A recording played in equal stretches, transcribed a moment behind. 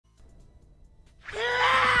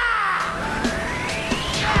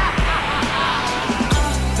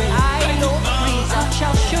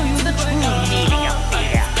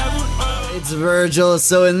it's Vergil.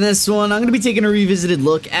 So in this one, I'm going to be taking a revisited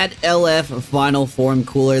look at LF Final Form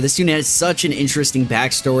Cooler. This unit has such an interesting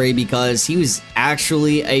backstory because he was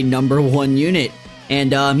actually a #1 unit.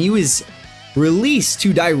 And he was released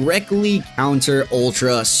to directly counter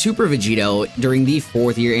Ultra Super Vegito during the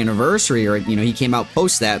 4th year anniversary. Or, you know, he came out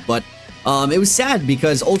post that. But it was sad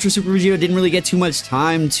because Ultra Super Vegito didn't really get too much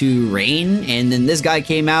time to reign. And then this guy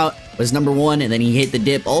came out, was #1, and then he hit the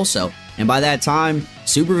dip also. And by that time,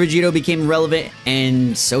 Super Vegito became relevant,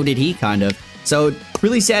 and so did he, kind of. So,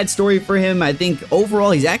 really sad story for him. I think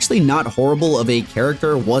overall, he's actually not horrible of a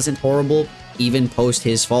character. Wasn't horrible, even post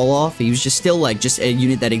his fall off. He was just still, like, just a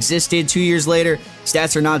unit that existed. 2 years later,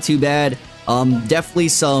 stats are not too bad. Definitely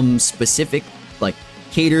some specific, like,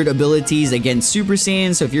 catered abilities against Super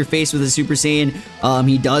Saiyan. So if you're faced with a Super Saiyan,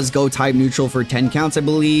 he does go type neutral for 10 counts, I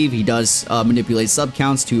believe. He does manipulate sub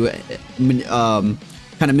counts to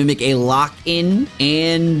kind of mimic a lock-in,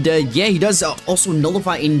 and yeah, he does also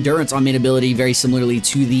nullify endurance on main ability very similarly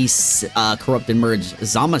to the corrupted merge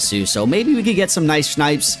Zamasu. So maybe we could get some nice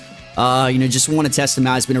snipes. You know, just want to test him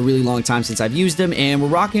out. It's been a really long time since I've used him, and we're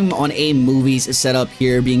rocking him on a movies setup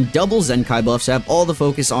here, being double Zenkai buffs. So I have all the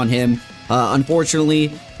focus on him.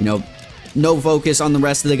 Unfortunately, you know, no focus on the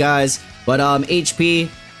rest of the guys, but HP.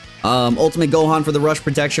 Ultimate Gohan for the rush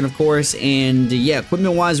protection, of course, and yeah,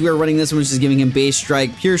 equipment wise, we are running this one, which is giving him base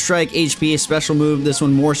strike, pure strike, HP, special move. This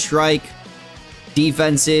one more strike,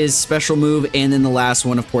 defenses, special move, and then the last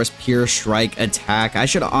one, of course, pure strike attack. I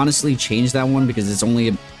should honestly change that one because it's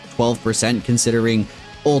only 12%, considering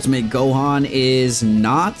Ultimate Gohan is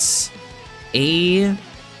not a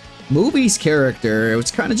movies character. It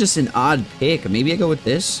was kind of just an odd pick. Maybe I go with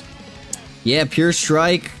this. Yeah, pure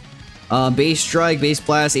strike. Base strike, base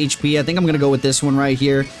blast, HP. I think I'm gonna go with this one right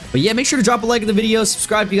here. But yeah, make sure to drop a like at the video,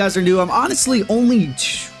 subscribe if you guys are new. I'm honestly only,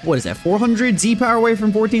 what is that, 400 Z power away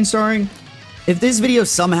from 14 starring. If this video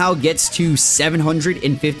somehow gets to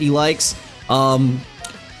 750 likes, I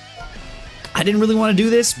didn't really want to do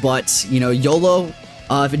this, but you know, YOLO.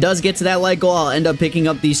 If it does get to that like goal, I'll end up picking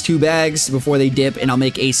up these 2 bags before they dip, and I'll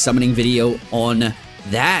make a summoning video on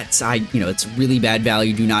that. You know, it's really bad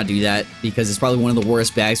value. Do not do that because it's probably one of the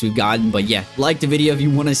worst bags we've gotten. But yeah, like the video if you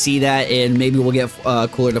want to see that, and maybe we'll get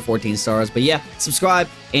Cooler to 14 stars. But yeah, subscribe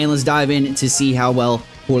and let's dive in to see how well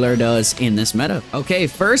Cooler does in this meta. Okay,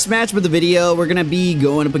 first match of the video, we're gonna be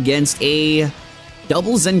going up against a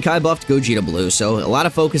double Zenkai buffed Gogeta Blue. So a lot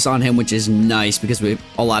of focus on him, which is nice because we have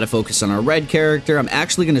a lot of focus on our red character. I'm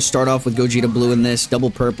actually gonna start off with Gogeta Blue in this double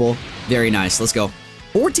purple. Very nice. Let's go.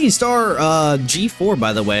 14-star G4,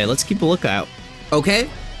 by the way. Let's keep a lookout. Okay.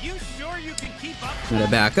 You sure you can keep up? Gonna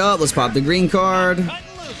back up. Let's pop the green card.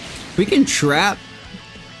 We can trap.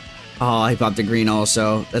 Oh, I popped the green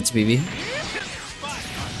also. That's BB.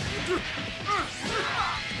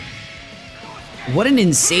 What an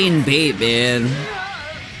insane bait, man.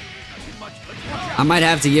 I might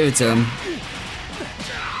have to give it to him.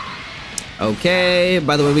 Okay.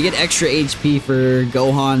 By the way, we get extra HP for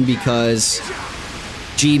Gohan because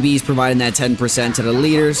GB's providing that 10% to the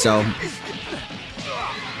leader, so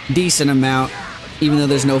decent amount, even though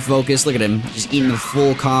there's no focus. Look at him, just eating the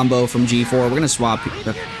full combo from G4. We're gonna swap.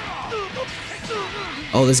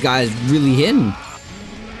 Oh, this guy is really hitting.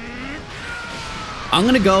 I'm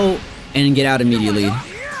gonna go and get out immediately.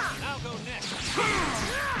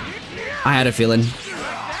 I had a feeling.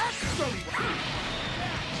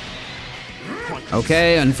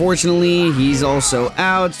 Okay, unfortunately, he's also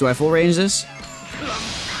out. Do I full range this?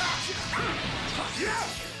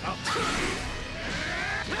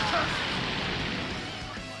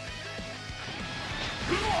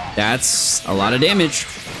 That's a lot of damage.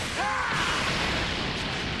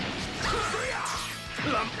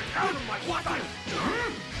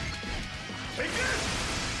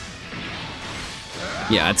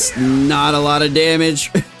 Yeah, it's not a lot of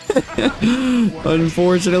damage.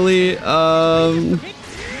 Unfortunately.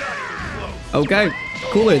 Okay,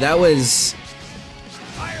 Cooler. That was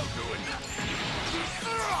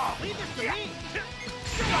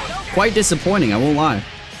quite disappointing, I won't lie.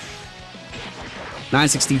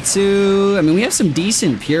 962. I mean, we have some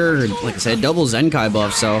decent pure, like I said, double Zenkai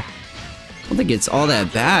buff, so I don't think it's all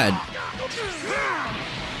that bad.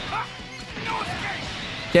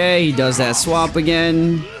 Okay, he does that swap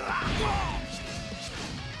again.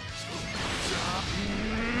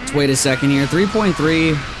 Let's wait a second here.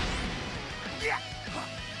 3.3.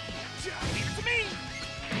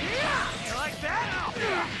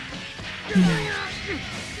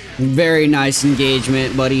 Very nice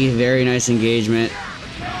engagement, buddy. Very nice engagement.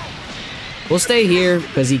 We'll stay here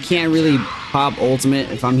because he can't really pop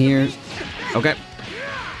ultimate if I'm here. Okay.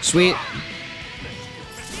 Sweet.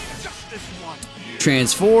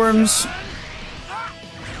 Transforms.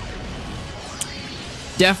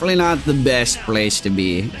 Definitely not the best place to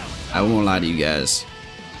be. I won't lie to you guys.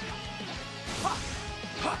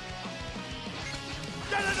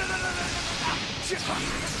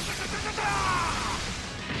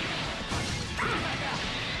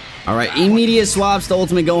 Alright, immediate swaps to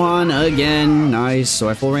ultimate Gohan again. Nice. So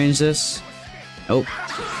I full range this. Oh.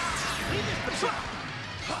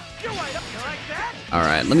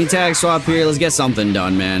 Alright, let me tag swap here. Let's get something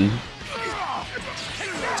done, man.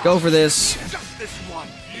 Let's go for this.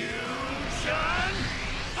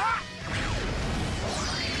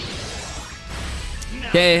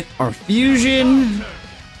 Okay, our fusion.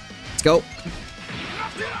 Let's go.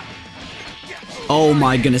 Oh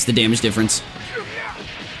my goodness, the damage difference.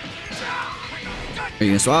 Are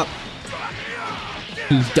you gonna swap?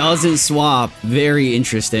 He doesn't swap. Very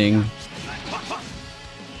interesting.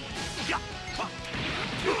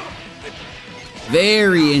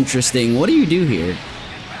 Very interesting. What do you do here?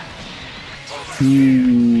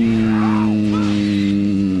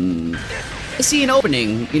 I see an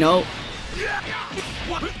opening, you know?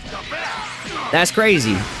 That's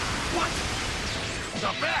crazy.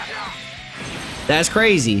 That's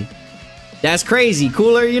crazy. That's crazy.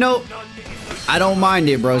 Cooler, you know? I don't mind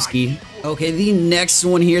it, broski. Okay, the next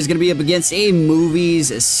one here is going to be up against a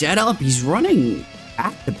movies setup. He's running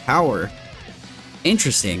at the power.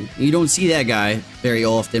 Interesting. You don't see that guy very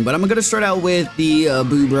often, but I'm going to start out with the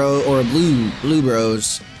blue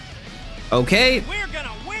bros. Okay.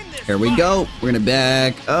 Here we go. We're going to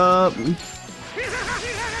back up.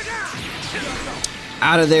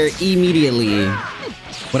 Out of there immediately.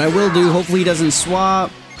 What I will do, hopefully he doesn't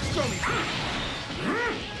swap.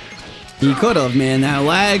 He could have, man. That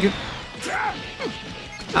lag.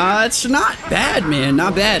 It's not bad, man.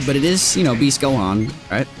 Not bad, but it is, you know, Beast Gohan,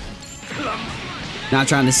 right? Not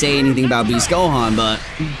trying to say anything about Beast Gohan, but,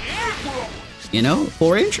 you know,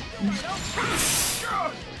 4-inch.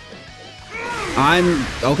 I'm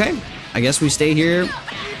okay. I guess we stay here.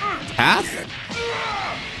 Half?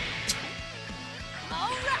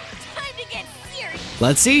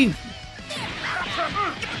 Let's see.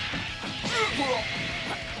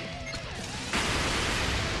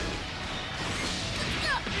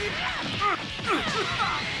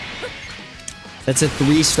 That's a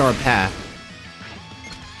 3-star path.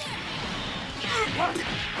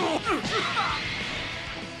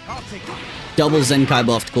 Double Zenkai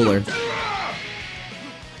buffed Cooler.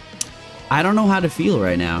 I don't know how to feel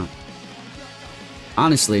right now.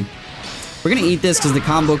 Honestly. We're gonna eat this because the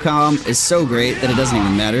combo comp is so great that it doesn't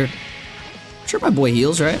even matter. I'm sure my boy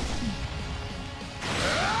heals, right?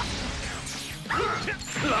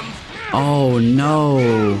 Oh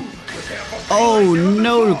no. Oh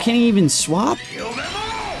no, can't he even swap?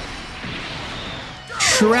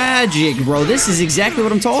 Tragic, bro. This is exactly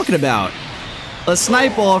what I'm talking about. A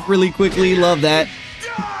snipe off really quickly. Love that.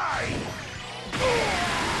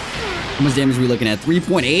 How much damage are we looking at?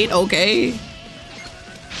 3.8? Okay.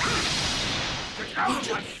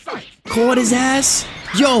 Caught his ass.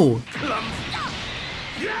 Yo.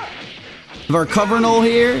 Of our cover null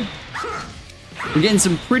here. We're getting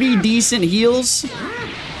some pretty decent heals.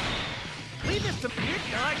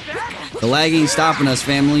 The lagging stopping us,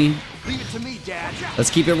 family. Let's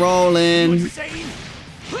keep it rolling.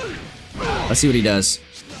 Let's see what he does.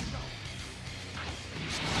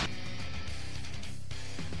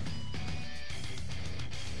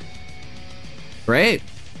 Great.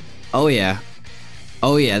 Oh yeah.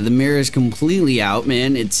 Oh yeah, the mirror is completely out,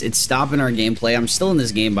 man. It's stopping our gameplay. I'm still in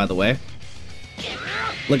this game, by the way.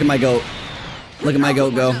 Look at my goat. Look at my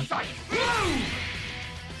goat go.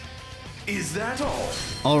 Is that all?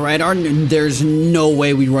 Alright, there's no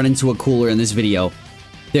way we run into a cooler in this video.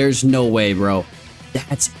 There's no way, bro.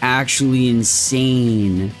 That's actually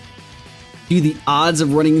insane. Dude, the odds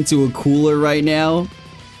of running into a cooler right now,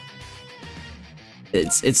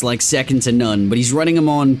 it's like second to none. But he's running them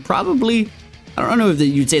on probably, I don't know if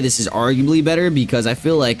you'd say this is arguably better, because I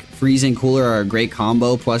feel like Freeze and Cooler are a great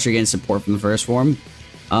combo, plus you're getting support from the first form.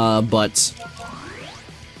 But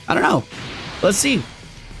I don't know. Let's see.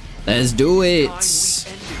 Let's do it. Let's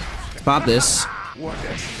pop this.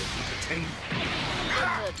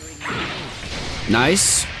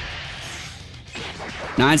 Nice.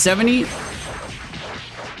 970.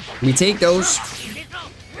 We take those.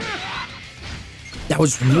 That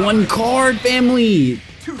was one card, family.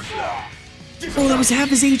 Oh, that was half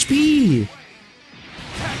his HP.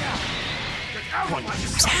 That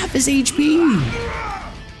was half his HP.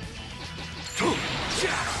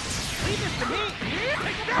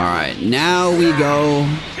 All right, now we go.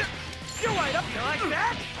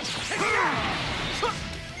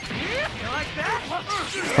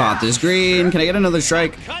 Pop this green. Can I get another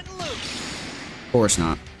strike? Of course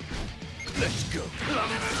not.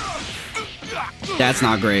 That's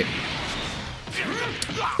not great.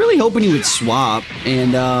 Really hoping he would swap,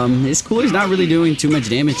 and his cooler's not really doing too much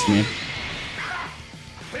damage to me.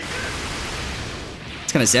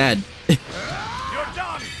 It's kind of sad.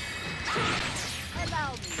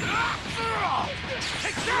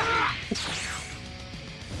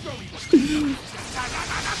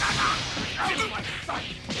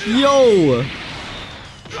 Yo!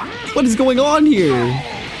 What is going on here?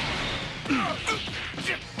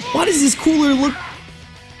 Why does this cooler look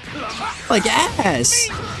like ass?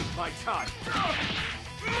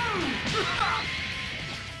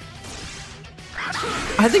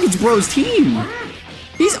 I think it's Bro's team.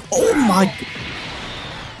 He's, oh my.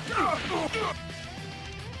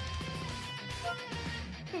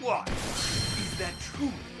 What? Is that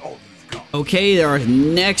truly all he's got? Okay, our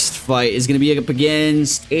next fight is going to be up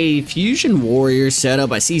against a Fusion Warrior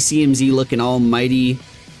setup. I see CMZ looking almighty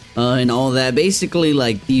and all that. Basically,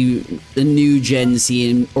 like the new gen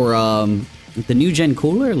CM or the new gen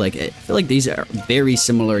cooler. Like I feel like these are very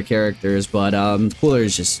similar characters, but cooler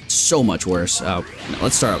is just so much worse.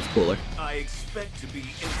 Let's start off with cooler. I expect to be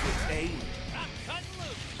entertained.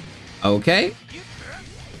 Okay.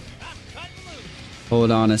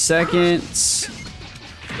 Hold on a second.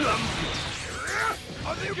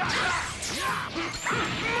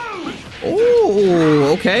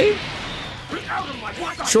 Oh, okay.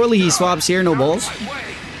 Surely he swaps here, no balls.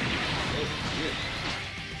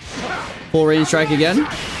 Full range strike again.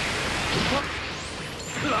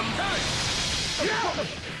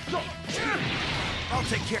 I'll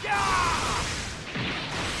take care.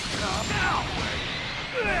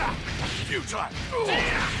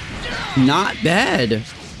 Not bad.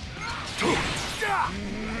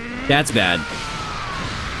 That's bad.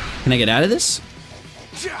 Can I get out of this?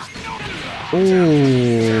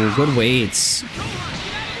 Oh, good weights.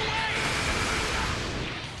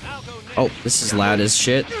 Oh, this is loud as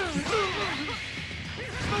shit.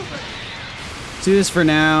 Do this for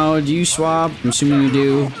now. Do you swap? I'm assuming you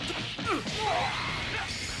do.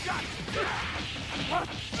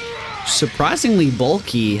 Surprisingly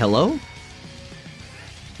bulky. Hello?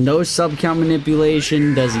 No sub count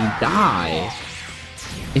manipulation. Does he die?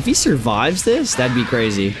 If he survives this, that'd be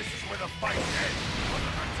crazy.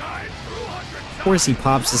 Of course he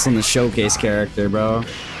pops this on the showcase character, bro.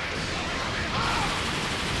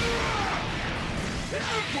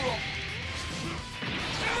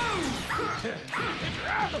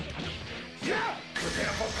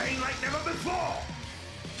 Prepare for pain like never before.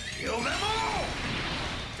 Kill them all.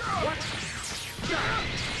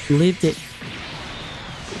 Lived it.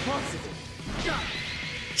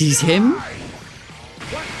 He's him?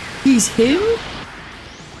 He's him?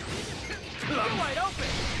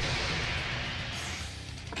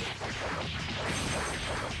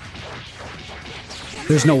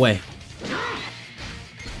 There's no way.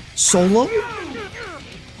 Solo?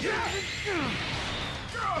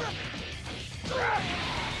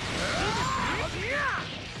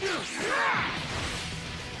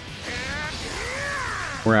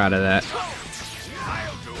 We're out of that.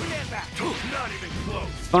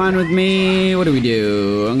 Fine with me. What do we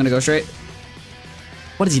do? I'm gonna go straight.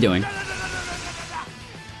 What is he doing?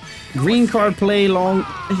 Green card play long.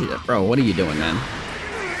 Bro, what are you doing, man?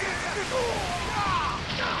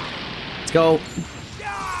 Let's go.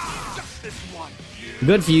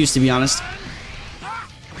 Good fuse, to be honest.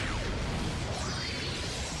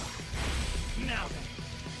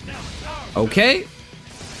 Okay.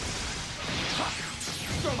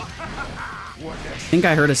 Think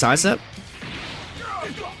I heard a side step?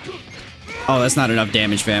 Oh, that's not enough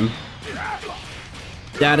damage, fam.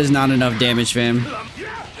 That is not enough damage, fam.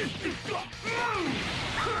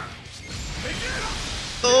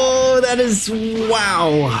 Oh, that is...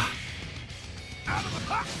 wow.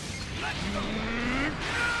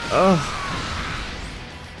 Oh.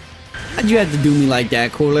 How'd you have to do me like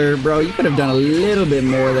that, Cooler? Bro, you could have done a little bit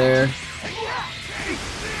more there.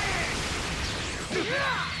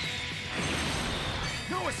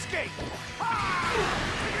 No escape.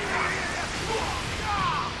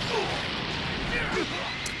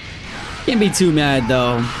 Can't be too mad,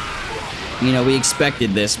 though. You know, we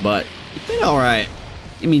expected this, but it did alright.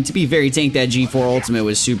 I mean, to be fair, he tanked that G4 ultimate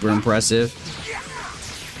was super impressive.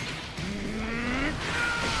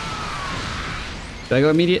 Do I go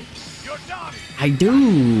immediate? I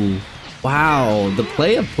do. Wow, the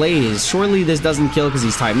play of plays. Surely this doesn't kill because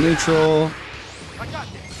he's type neutral.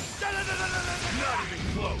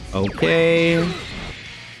 Okay.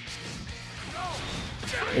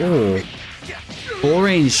 Oh. Full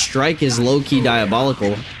range strike is low-key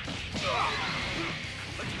diabolical. I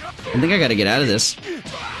think I gotta get out of this.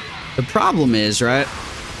 The problem is, right?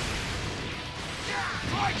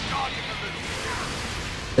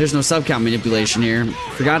 There's no sub-count manipulation here.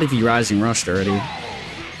 Forgot if he rising rushed already.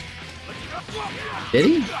 Did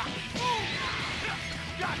he?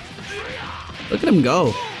 Look at him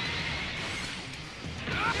go.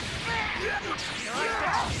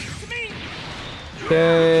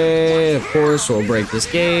 Okay, of course we'll break this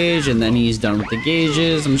gauge, and then he's done with the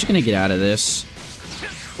gauges. I'm just gonna get out of this.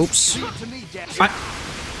 Oops.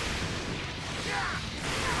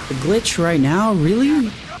 The glitch right now, really?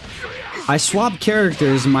 I swap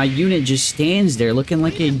characters, my unit just stands there looking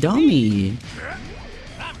like a dummy.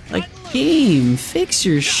 Like, game, fix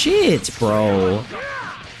your shit, bro.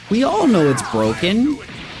 We all know it's broken.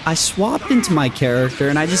 I swapped into my character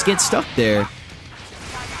and I just get stuck there.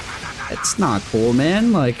 That's not cool,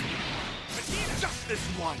 man. Like,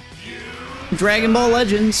 Dragon Ball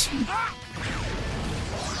Legends.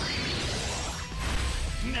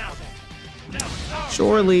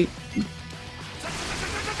 Surely.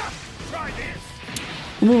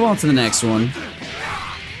 We'll move on to the next one.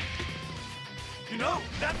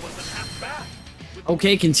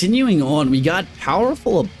 Okay, continuing on, we got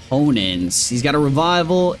powerful opponents. He's got a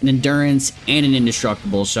revival, an endurance, and an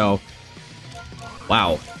indestructible. So,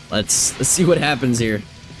 wow. Let's see what happens here.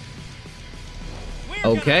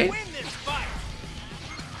 Okay.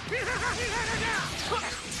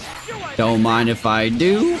 Don't mind if I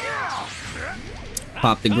do.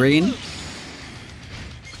 Pop the green.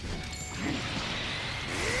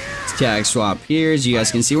 Let's tag swap here. As you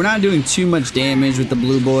guys can see, we're not doing too much damage with the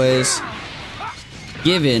blue boys.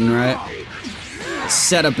 Given, right?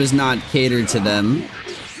 Setup is not catered to them.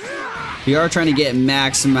 We are trying to get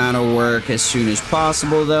max amount of work as soon as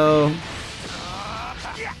possible, though.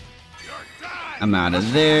 I'm out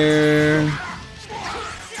of there.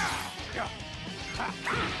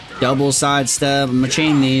 Double sidestep. I'm gonna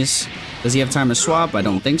chain these. Does he have time to swap? I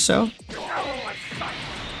don't think so.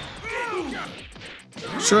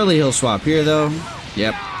 Surely he'll swap here, though.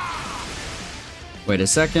 Yep. Wait a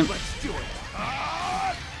second.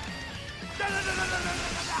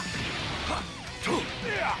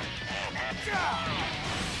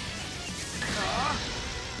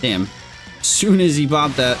 Damn. As soon as he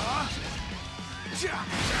popped that.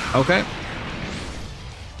 Okay.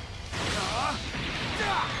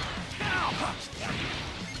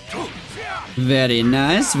 Very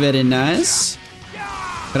nice, very nice.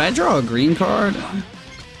 Could I draw a green card?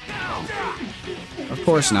 Of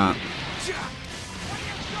course not.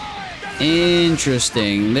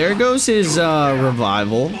 Interesting. There goes his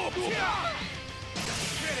revival.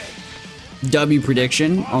 W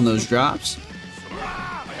prediction on those drops.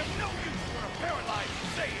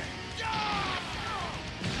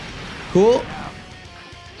 Cool.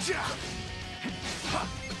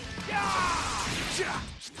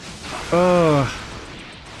 Oh,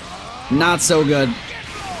 not so good.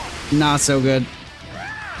 Not so good.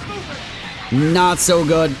 Not so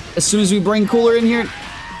good. As soon as we bring Cooler in here.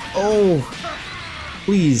 Oh,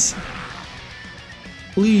 please.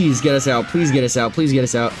 Please get us out. Please get us out. Please get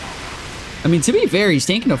us out. I mean, to be fair, he's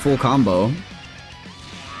tanking a full combo.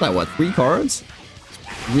 Like, what, 3 cards?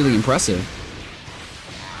 Really impressive.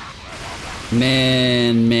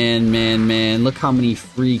 Man, man, man, man. Look how many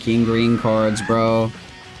freaking green cards, bro.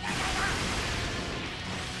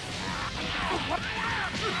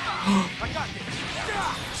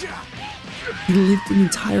 He lived an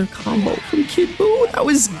entire combo from Kid Buu. That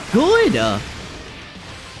was good.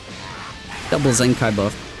 Double Zenkai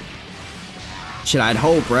buff. Shit, I'd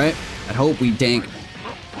hope, right? I'd hope we tank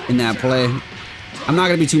in that play. I'm not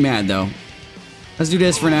gonna be too mad, though. Let's do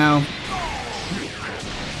this for now.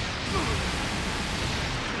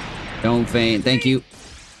 Don't faint. Thank you.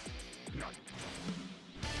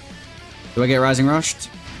 Do I get Rising Rushed?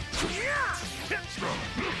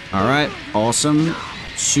 Alright. Awesome.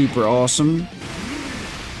 Super awesome.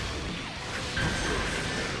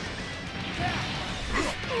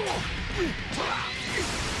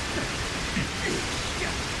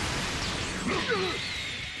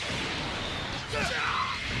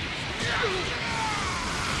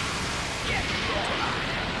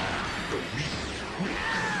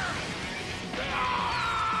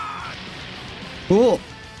 Cool.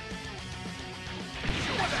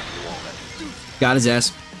 Got his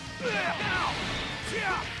ass.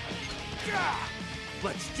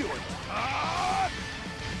 Let's do it.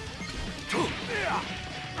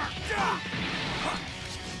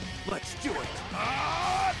 Let's do it.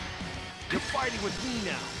 You're fighting with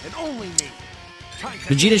me now, and only me.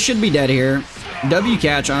 Vegeta should be dead here. W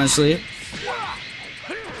catch, honestly.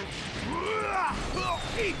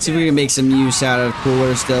 See if we can make some use out of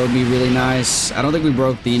Cooler still. Would be really nice. I don't think we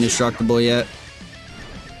broke the indestructible yet.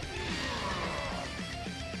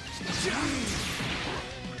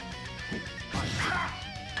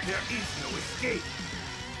 There is no escape.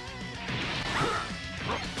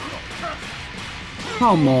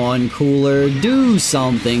 Come on, Cooler. Do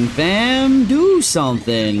something, fam. Do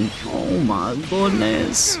something. Oh my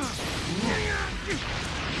goodness.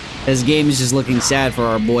 This game is just looking sad for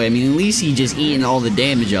our boy. I mean, at least he just eating all the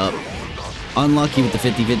damage up. Unlucky with the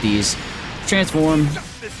 50-50s. Transform.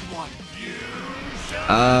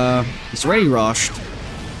 He's already rushed.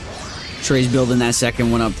 Trey's building that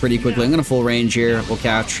second one up pretty quickly. I'm gonna full range here. We'll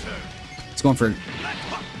catch. It's going for...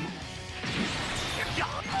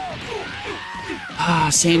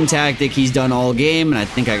 same tactic he's done all game, and I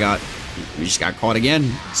think we just got caught again.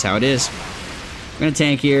 That's how it is. I'm gonna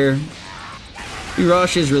tank here. He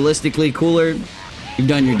rushes realistically. Cooler, you've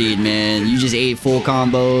done your deed, man. You just ate full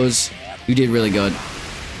combos. You did really good.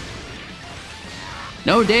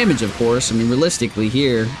 No damage, of course. I mean, realistically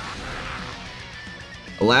here.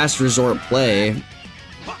 A last resort play.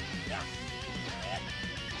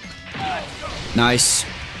 Nice.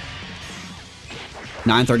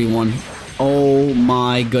 931. Oh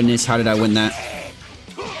my goodness, how did I win that?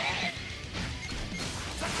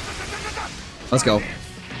 Let's go.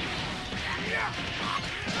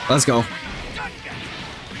 Let's go.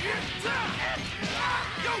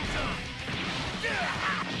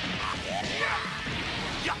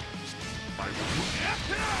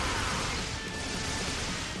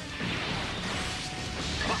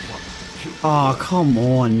 Oh, come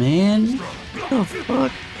on, man. What the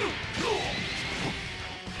fuck?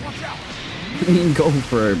 I mean, go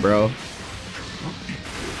for it, bro.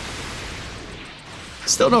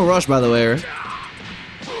 Still no rush, by the way.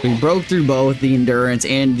 We broke through both the endurance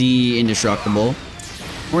and the indestructible.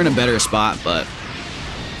 We're in a better spot, but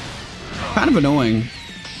kind of annoying.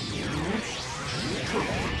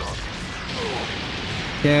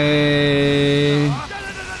 Okay.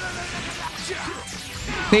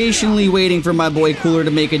 Patiently waiting for my boy Cooler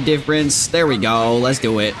to make a difference. There we go. Let's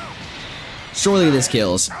do it. Surely this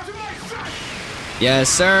kills. Yes,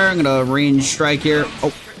 sir. I'm gonna range strike here.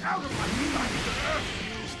 Oh.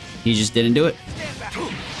 He just didn't do it.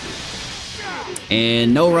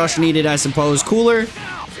 And no rush needed, I suppose. Cooler.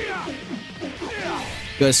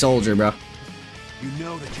 Good soldier, bro. You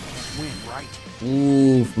know that you can't win, right?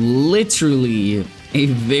 Ooh, literally a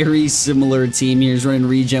very similar team here. He's running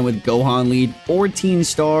regen with Gohan lead. 14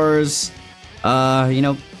 stars. You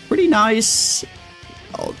know, pretty nice.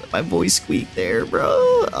 Oh, my voice squeaked there,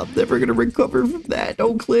 bro. I'm never gonna recover from that.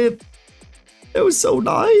 No clip. That was so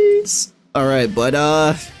nice. All right, but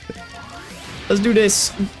let's do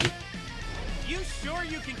this. You sure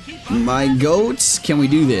you can keep up? My goats, can we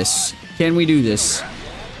do this? Can we do this?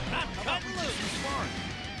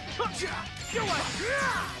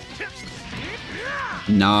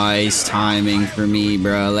 Nice timing for me,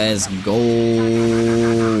 bro. Let's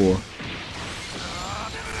go.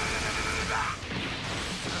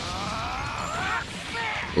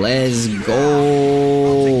 Let's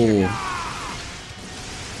go.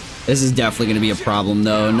 This is definitely going to be a problem,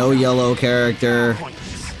 though. No yellow character.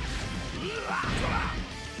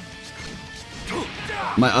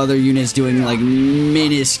 My other unit's doing, like,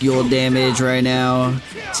 minuscule damage right now.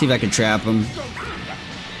 See if I can trap him.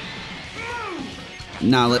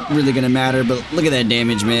 Not really going to matter, but look at that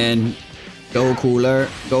damage, man. Go Cooler.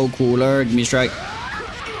 Go Cooler. Give me a strike.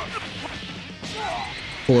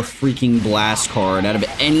 Pull a freaking blast card out of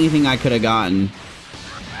anything I could have gotten.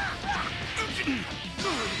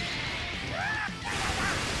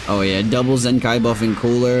 Oh yeah, double Zenkai buffing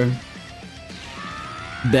Cooler.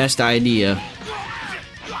 Best idea.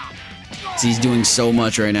 He's doing so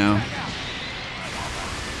much right now.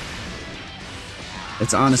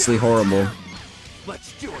 It's honestly horrible.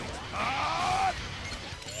 Let's do it.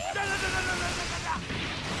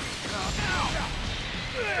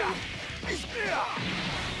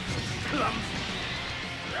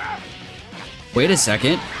 Wait a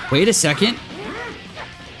second. Wait a second.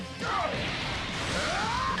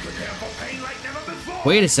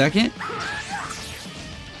 Wait a second.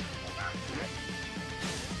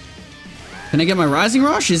 Can I get my Rising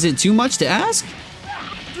Rush? Is it too much to ask?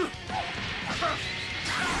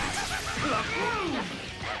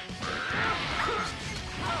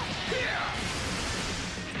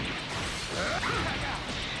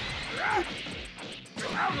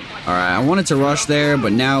 Alright, I wanted to rush there,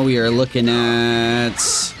 but now we are looking at...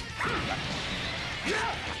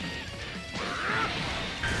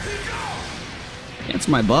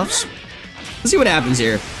 Cancel my buffs. Let's see what happens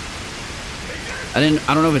here. I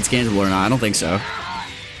don't know if it's cancelable or not. I don't think so.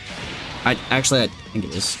 I think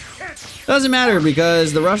it is. Doesn't matter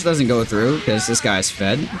because the rush doesn't go through because this guy's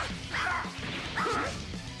fed. I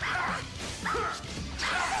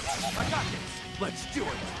got this. Let's do it.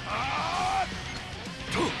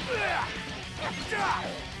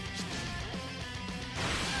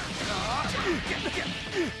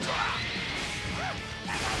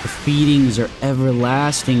 The feedings are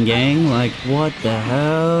everlasting, gang. Like, what the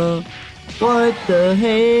hell? What the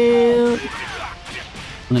hell?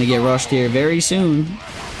 I'm gonna get rushed here very soon.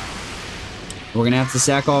 We're gonna have to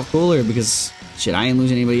sack off Cooler because, shit, I ain't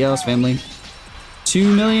losing anybody else, family.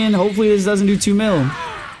 2 million? Hopefully this doesn't do 2 mil.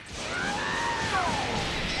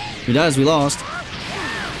 If it does, we lost.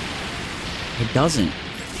 It doesn't.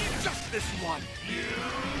 Just this one.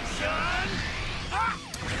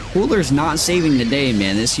 Cooler's not saving the day,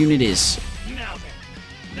 man. This unit is...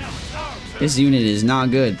 This unit is not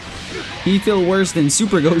good. He feel worse than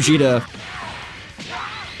Super Gogeta.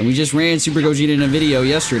 And we just ran Super Gogeta in a video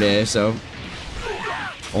yesterday, so...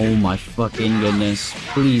 Oh my fucking goodness.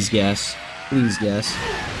 Please guess. Please guess.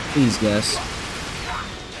 Please guess.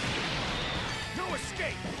 No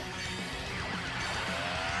escape.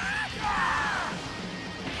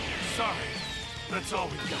 Sorry. That's all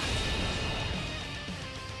we got.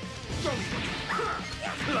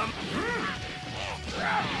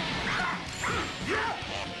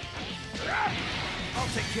 I'll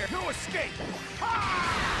take care. No escape.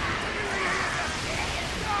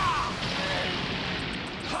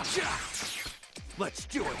 Let's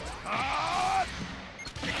do it.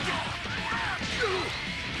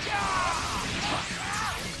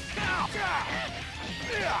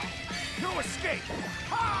 No escape.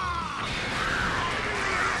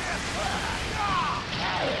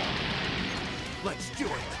 Let's do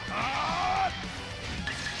it.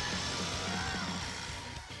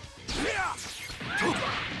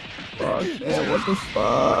 Fuck, man, what the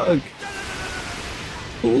fuck?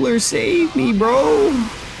 Cooler, save me, bro.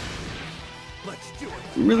 Let's do it.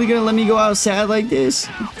 You really gonna let me go out sad like this?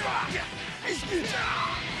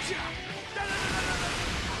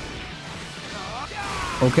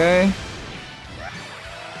 Okay.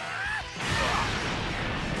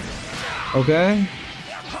 Okay.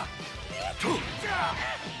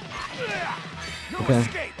 Okay.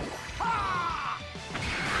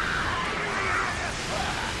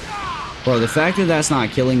 Bro, the fact that that's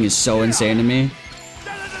not killing is so insane to me.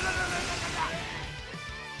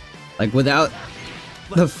 Like, without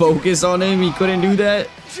the focus on him, he couldn't do that.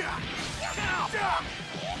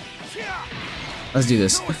 Let's do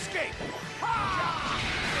this.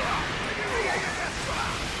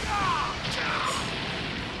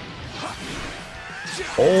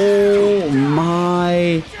 Oh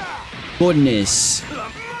my goodness.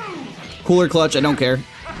 Cooler clutch, I don't care.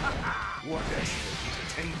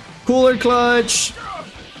 Cooler clutch.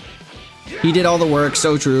 He did all the work,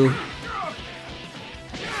 so true.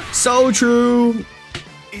 So true.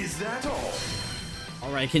 Is that all?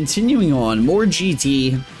 Alright, continuing on. More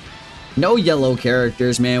GT. No yellow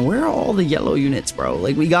characters, man. Where are all the yellow units, bro?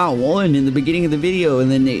 Like, we got one in the beginning of the video,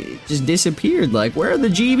 and then they just disappeared. Like, where are the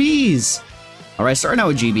GBs? Alright, starting out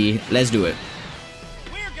with GB. Let's do it.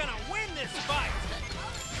 We're gonna win this fight.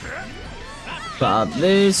 Pop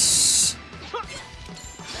this.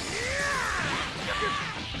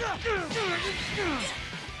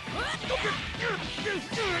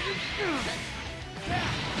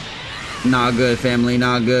 Not good, family.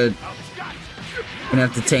 Not good. Gonna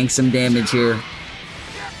have to tank some damage here.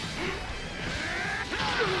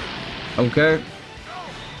 Okay.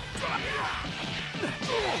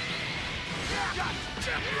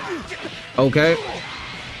 Okay.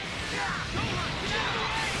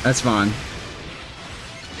 That's fine.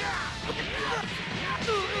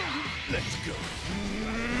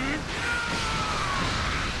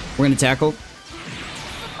 We're gonna tackle.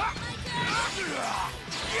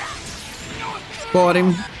 Bought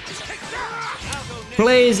him.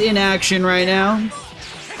 Plays in action right now.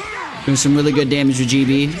 Doing some really good damage with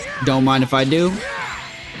GB. Don't mind if I do.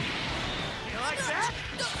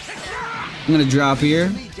 I'm gonna drop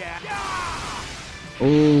here.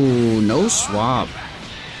 Oh, no swap.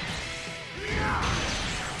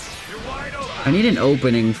 I need an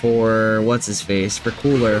opening for what's his face, for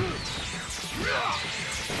Cooler.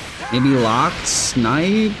 Maybe locked,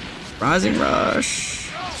 snipe, rising rush.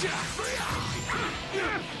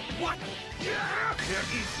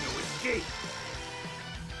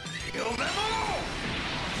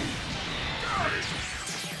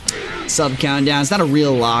 Sub countdown. It's not a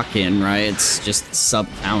real lock-in, right? It's just sub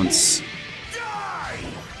counts.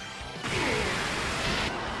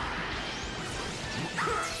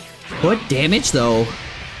 What damage, though?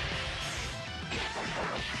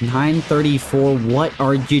 934, what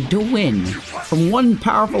are you doing? From one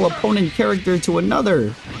powerful opponent character to another.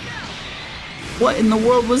 What in the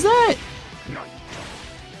world was that?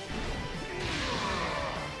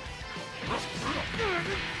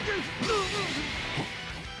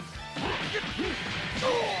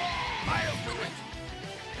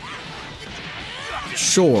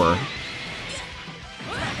 Sure.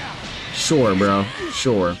 Sure, bro.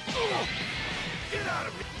 Sure.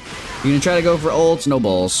 You gonna try to go for ults? No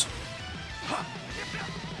balls.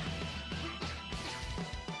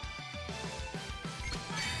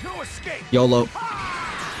 YOLO.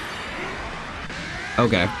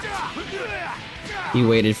 Okay. He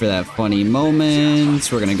waited for that funny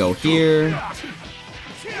moment. We're gonna go here.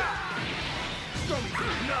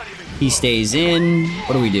 He stays in.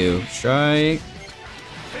 What do we do? Strike.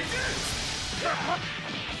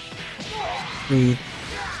 Breathe.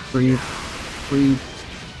 Breathe. Breathe.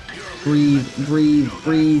 Breathe, breathe,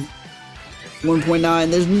 breathe. 1.9.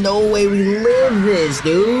 There's no way we live this,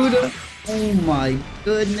 dude. Oh my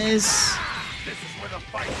goodness.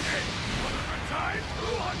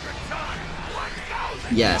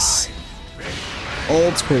 Yes.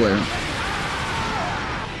 Old's cooler.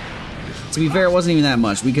 To be fair, it wasn't even that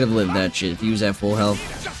much. We could have lived that shit if he was at full health.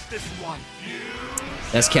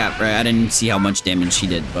 That's cap, right? I didn't see how much damage he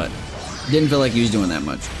did, but didn't feel like he was doing that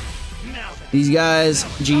much. These guys,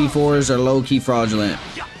 G4s, are low-key fraudulent.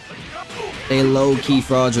 They low-key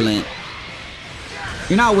fraudulent.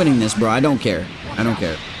 You're not winning this, bro. I don't care. I don't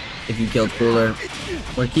care. If you killed Cooler,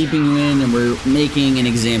 we're keeping you in and we're making an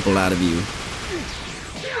example out of you.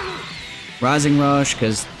 Rising Rush,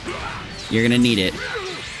 because you're gonna need it.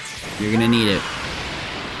 You're gonna need it.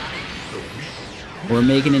 We're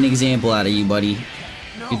making an example out of you, buddy.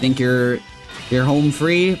 You think you're home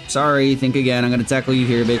free? Sorry, think again. I'm gonna tackle you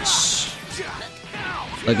here, bitch.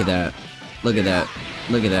 Look at that. Look at that.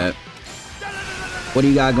 Look at that. What do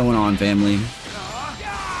you got going on, family?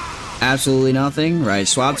 Absolutely nothing? Right,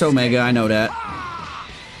 swap to Omega, I know that.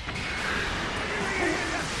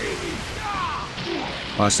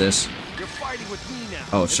 Watch this.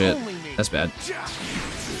 Oh shit, that's bad.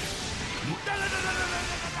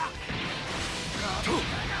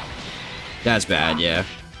 That's bad, yeah.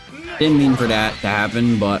 Didn't mean for that to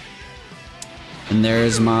happen, but... And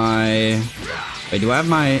there's my... Wait, do I have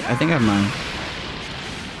my... I think I have my...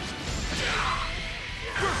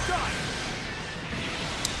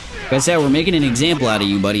 Like I said, we're making an example out of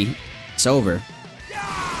you, buddy. It's over.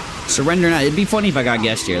 Surrender not. It'd be funny if I got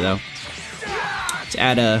guessed here, though. Let's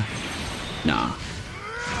add a... Nah.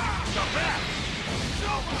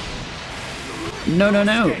 No, no,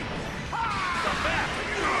 no.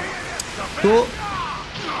 Cool.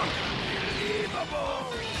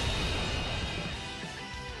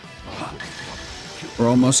 We're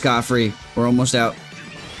almost scot-free. We're almost out.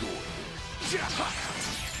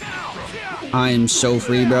 I am so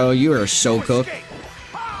free, bro. You are so cooked.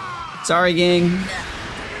 Sorry, gang.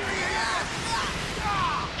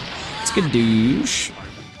 It's good douche.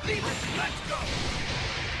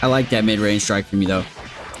 I like that mid-range strike from you, though.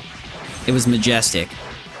 It was majestic.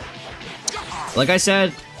 Like I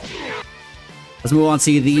said, let's move on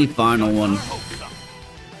to the final one.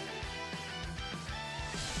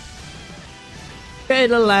 Okay,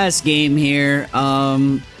 the last game here.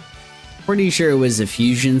 Pretty sure it was a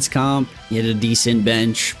Fusions comp. He had a decent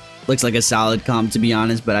bench. Looks like a solid comp, to be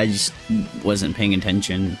honest, but I just wasn't paying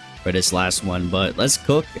attention for this last one. But let's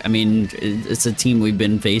cook. I mean, it's a team we've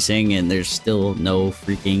been facing, and there's still no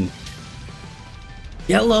freaking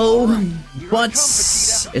yellow. But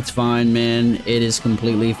it's fine, man. It is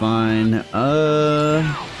completely fine.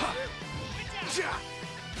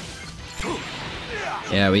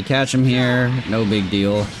 Yeah, we catch him here. No big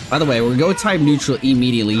deal. By the way, we're go type neutral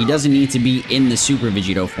immediately. He doesn't need to be in the Super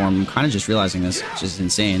Vegito form. I'm kind of just realizing this. It's just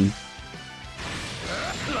insane.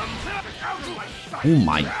 Oh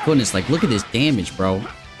my goodness, like, look at this damage, bro.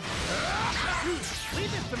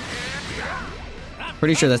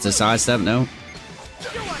 Pretty sure that's a sidestep, no?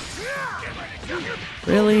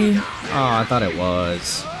 Really? Oh, I thought it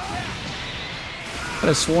was. I could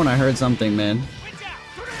have sworn I heard something, man.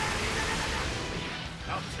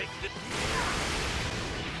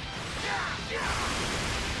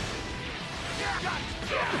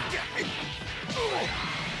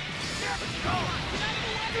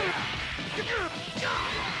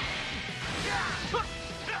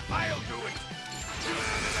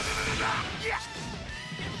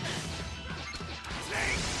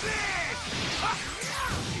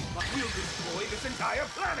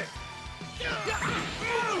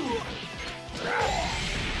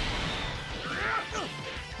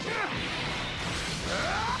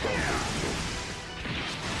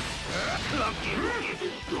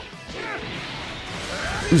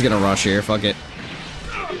 Who's gonna rush here? Fuck it.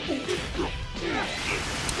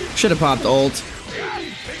 Should have popped ult.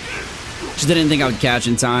 Just didn't think I would catch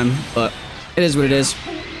in time, but it is what it is.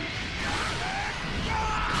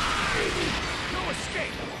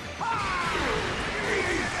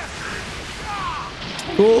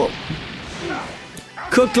 Cool.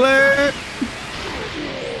 Cookler.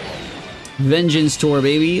 Vengeance tour,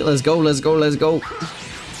 baby. Let's go, let's go, let's go.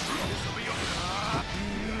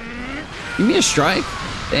 Give me a strike.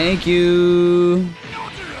 Thank you.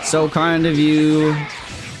 So kind of you.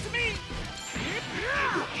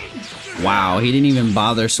 Wow, he didn't even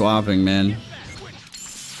bother swapping, man.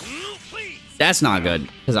 That's not good,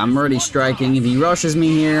 because I'm already striking. If he rushes me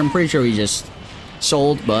here, I'm pretty sure he just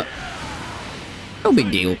sold, but no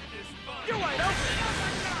big deal.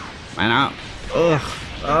 Man out. Ugh.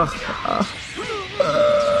 Oh,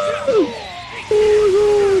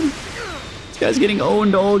 this guy's getting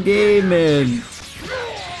owned all game, man.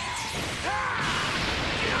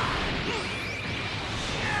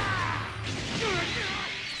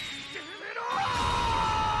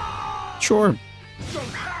 Sure.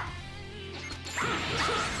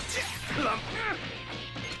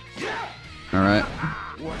 All right.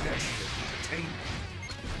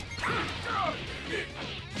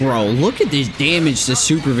 Bro, look at this damage to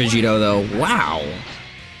Super Vegito, though. Wow.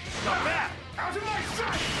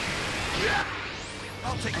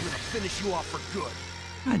 I'll take him to finish you off for good.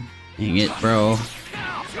 God dang it, bro.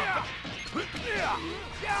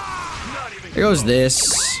 There goes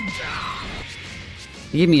this.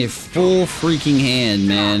 Give me a full freaking hand,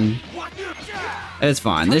 man. It's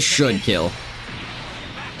fine. This should kill.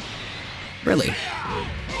 Really?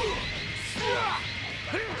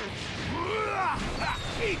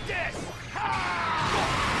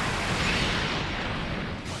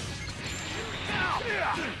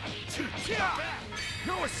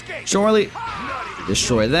 Surely.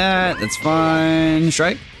 Destroy that. That's fine.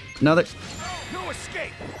 Strike. Another.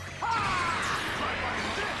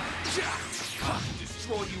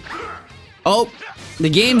 Oh, the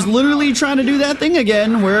game's literally trying to do that thing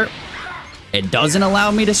again where it doesn't allow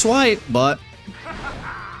me to swipe, but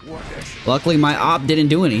luckily my op didn't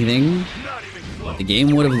do anything. The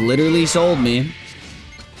game would have literally sold me.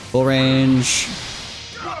 Full range.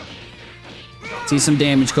 See some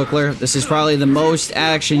damage, Cookler. This is probably the most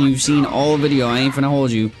action you've seen all video. I ain't finna hold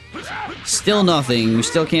you. Still nothing. You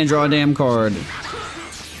still can't draw a damn card.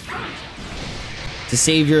 To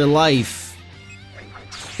save your life.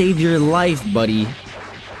 Save your life, buddy.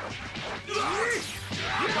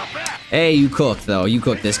 Hey, you cooked, though. You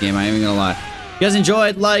cooked this game. I ain't even gonna lie. If you guys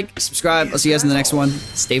enjoyed, like, subscribe. I'll see you guys in the next one.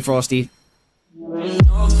 Stay frosty.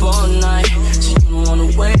 Up all night, so you wanna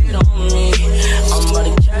wait on me. I'm about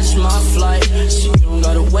to catch my